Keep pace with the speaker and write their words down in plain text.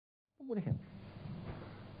Por ejemplo,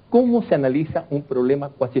 ¿cómo se analiza un problema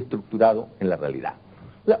cuasi estructurado en la realidad?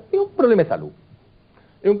 O sea, es un problema de salud.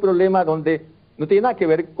 Es un problema donde no tiene nada que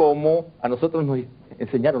ver cómo a nosotros nos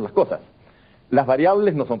enseñaron las cosas. Las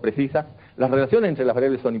variables no son precisas, las relaciones entre las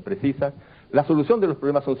variables son imprecisas, la solución de los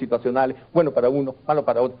problemas son situacionales, bueno para uno, malo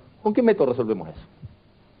para otro. ¿Con qué método resolvemos eso?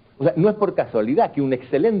 O sea, no es por casualidad que un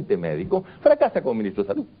excelente médico fracasa como ministro de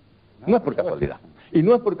salud. No es por casualidad. Y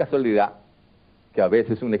no es por casualidad que a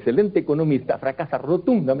veces un excelente economista fracasa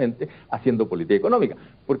rotundamente haciendo política económica,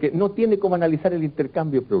 porque no tiene cómo analizar el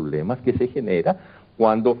intercambio de problemas que se genera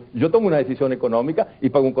cuando yo tomo una decisión económica y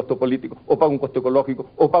pago un costo político, o pago un costo ecológico,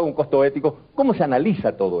 o pago un costo ético. ¿Cómo se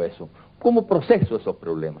analiza todo eso? ¿Cómo proceso esos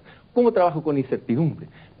problemas? ¿Cómo trabajo con incertidumbre?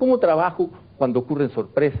 ¿Cómo trabajo cuando ocurren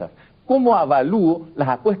sorpresas? ¿Cómo avalúo las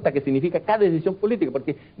apuestas que significa cada decisión política?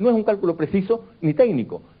 Porque no es un cálculo preciso ni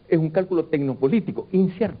técnico, es un cálculo tecnopolítico,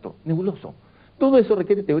 incierto, nebuloso. Todo eso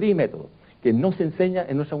requiere teoría y método, que no se enseña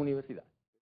en nuestra universidad.